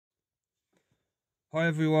Hi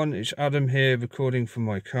everyone, it's Adam here recording from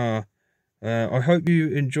my car. I hope you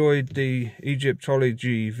enjoyed the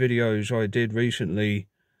Egyptology videos I did recently.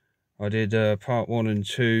 I did part 1 and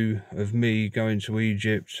 2 of me going to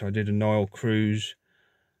Egypt. I did a Nile cruise,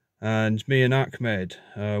 and me and Ahmed,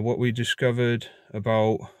 what we discovered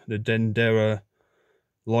about the Dendera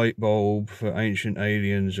light bulb that ancient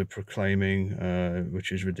aliens are proclaiming,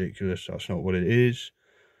 which is ridiculous. That's not what it is.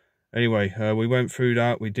 Anyway, we went through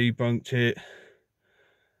that, we debunked it.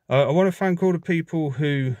 I want to thank all the people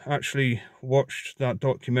who actually watched that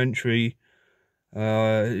documentary.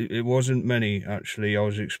 It wasn't many, actually. I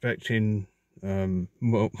was expecting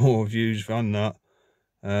more views than that.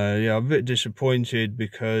 Yeah, I'm a bit disappointed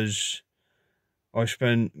because I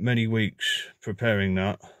spent many weeks preparing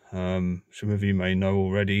that. Some of you may know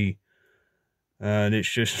already. And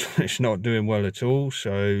it's just, it's not doing well at all.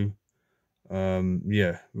 So,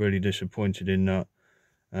 yeah, really disappointed in that.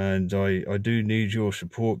 And I do need your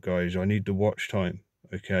support, guys. I need the watch time,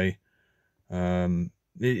 okay? Even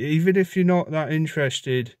if you're not that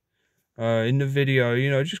interested in the video, you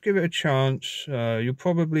know, just give it a chance. You'll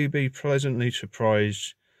probably be pleasantly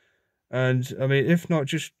surprised. And I mean, if not,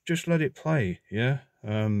 just let it play, yeah?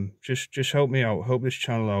 Just help me out, help this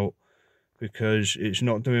channel out, because it's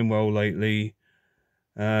not doing well lately.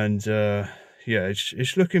 And yeah,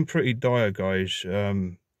 it's looking pretty dire, guys.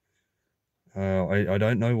 I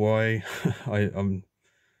don't know why. I'm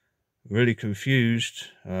really confused.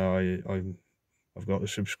 I've got the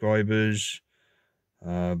subscribers,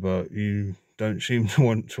 but you don't seem to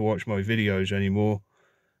want to watch my videos anymore.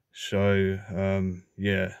 So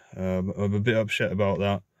yeah, I'm a bit upset about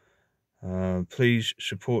that. Please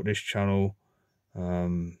support this channel.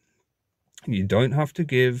 You don't have to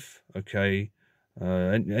give, okay?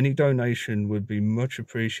 Any donation would be much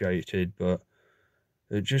appreciated, but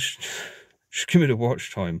just give it a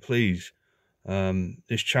watch time, please.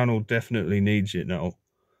 This channel definitely needs it now.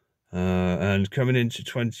 And coming into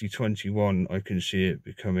 2021, I can see it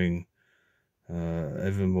becoming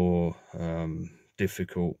ever more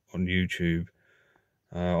difficult on YouTube.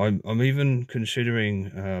 I'm even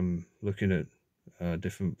considering looking at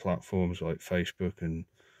different platforms like Facebook and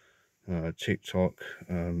TikTok,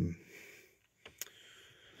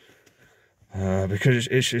 because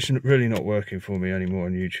it's really not working for me anymore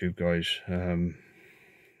on YouTube, guys.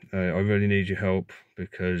 I really need your help,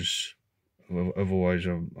 because otherwise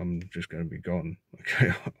I'm just going to be gone.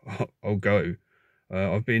 Okay, I'll go.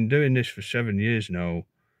 I've been doing this for 7 years now,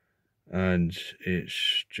 and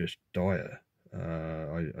it's just dire.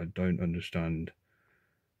 I don't understand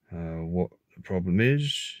what the problem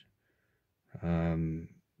is.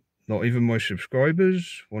 Not even my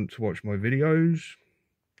subscribers want to watch my videos.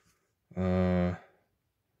 No,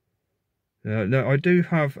 I do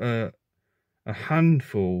have a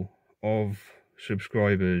handful of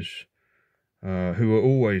subscribers who are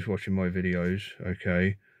always watching my videos.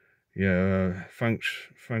 Okay, yeah, thanks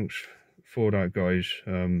for that, guys.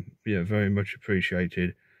 Yeah, very much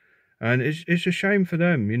appreciated. And it's a shame for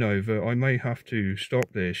them, you know, that I may have to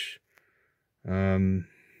stop this,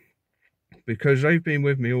 because they've been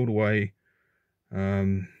with me all the way.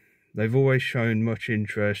 They've always shown much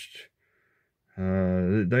interest.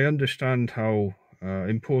 They understand how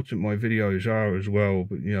important my videos are as well,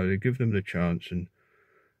 but you know, they give them the chance, and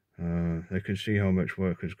they can see how much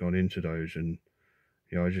work has gone into those. And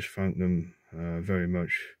yeah, I just thank them very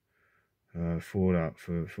much for that,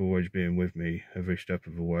 for always being with me every step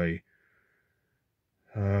of the way.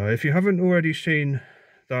 If you haven't already seen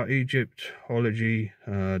that Egyptology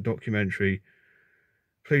documentary,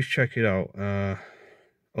 please check it out. A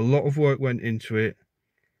lot of work went into it.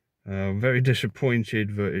 I'm very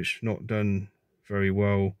disappointed that it's not done very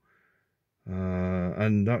well,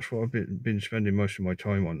 and that's what I've been spending most of my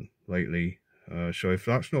time on lately. So if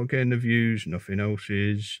that's not getting the views, nothing else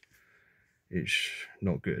is. It's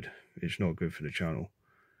not good. It's not good for the channel.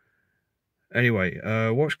 Anyway,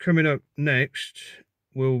 what's coming up next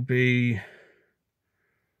will be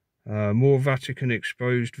more Vatican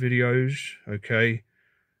exposed videos. Okay,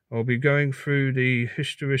 I'll be going through the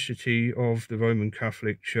historicity of the Roman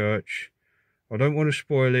Catholic Church. I don't want to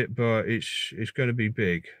spoil it, but it's going to be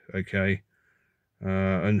big. Okay,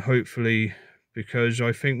 and hopefully, because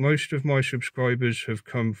I think most of my subscribers have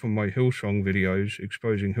come from my Hillsong videos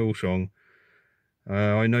exposing Hillsong.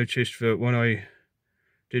 I noticed that when I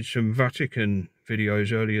did some Vatican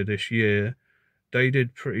videos earlier this year, they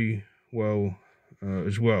did pretty well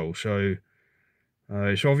as well. So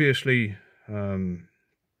it's obviously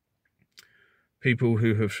people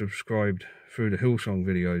who have subscribed through the Hillsong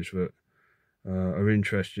videos that are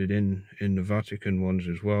interested in the Vatican ones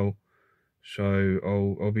as well. So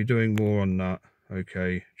I'll be doing more on that.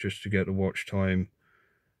 okay, just to get the watch time,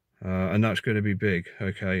 and that's going to be big.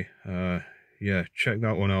 Okay, yeah, check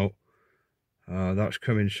that one out. That's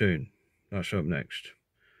coming soon. That's up next.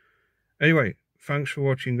 Anyway, thanks for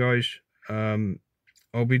watching, guys.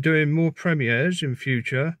 I'll be doing more premieres in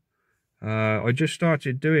future. I just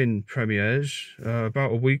started doing premieres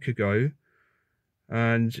about a week ago,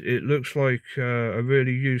 and it looks like a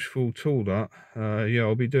really useful tool. That yeah,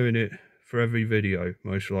 I'll be doing it for every video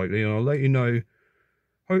most likely, and I'll let you know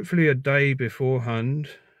hopefully a day beforehand,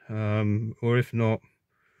 or if not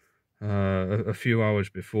a few hours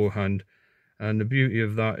beforehand. And the beauty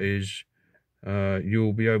of that is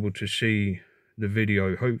you'll be able to see the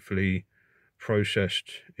video hopefully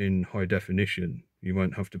processed in high definition. You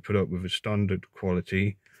won't have to put up with a standard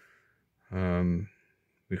quality,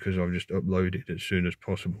 because I've just uploaded as soon as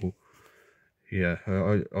possible. Yeah,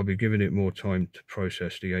 I'll be giving it more time to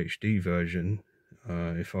process the HD version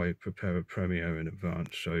if I prepare a premiere in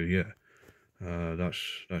advance. So yeah,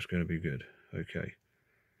 that's going to be good. Okay,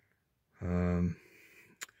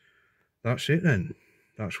 that's it then.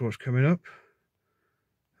 That's what's coming up.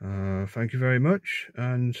 Thank you very much,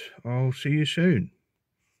 and I'll see you soon.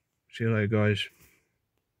 See you later, guys.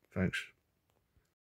 Thanks.